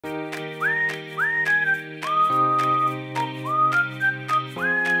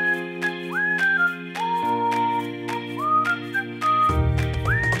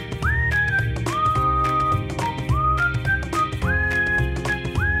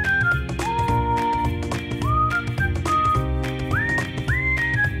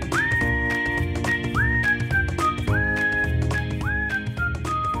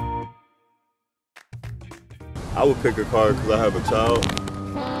I would pick a car because I have a child.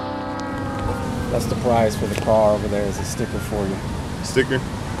 That's the prize for the car over there is a sticker for you. Sticker?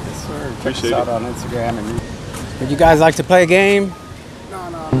 Yes, sir. Appreciate Check us it. out on Instagram. And would you guys like to play a game? No,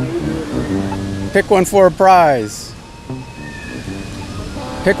 man. Pick one for a prize.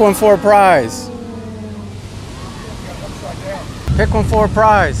 Pick one for a prize. Pick one for a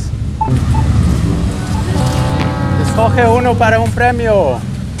prize. Escoge uno para un premio.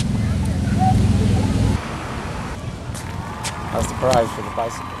 That's the prize for the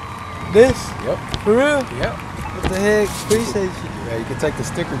bicycle. This? Yep. For real? Yep. What the heck? Appreciate you. Yeah, you can take the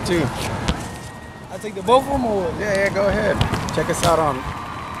sticker too. I take the both of them or what? Yeah, go ahead. Check us out on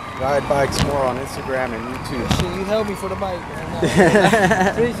RideBikesMore on Instagram and YouTube. Shit, you helped me for the bike, man.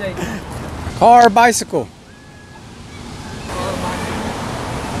 Appreciate you. Car or bicycle?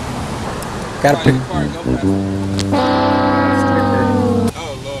 Gotta pick.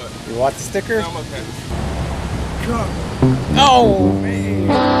 Oh, Lord. You want the sticker? I'm okay. Truck. Oh, man.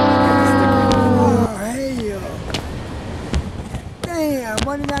 Oh, hell. Damn,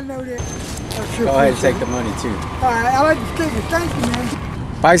 why did I know that? Oh, sure, Go ahead and take the money too. All right, I like the sticker. Thank you, man.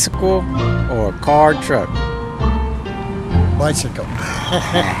 Bicycle or car, truck? Bicycle.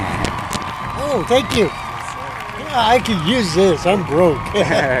 Oh, thank you. Yeah, I could use this. I'm broke. Go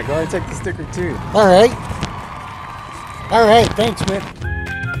ahead and take the sticker too. All right. All right. Thanks, man.